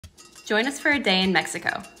Join us for a day in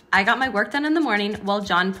Mexico. I got my work done in the morning while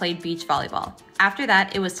John played beach volleyball. After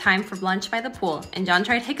that, it was time for lunch by the pool, and John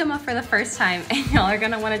tried jicama for the first time, and y'all are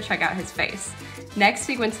gonna wanna check out his face. Next,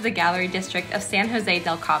 we went to the gallery district of San Jose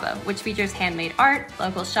del Cabo, which features handmade art,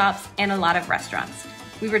 local shops, and a lot of restaurants.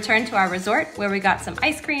 We returned to our resort where we got some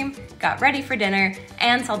ice cream, got ready for dinner,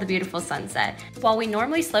 and saw the beautiful sunset. While we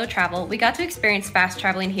normally slow travel, we got to experience fast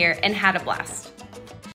traveling here and had a blast.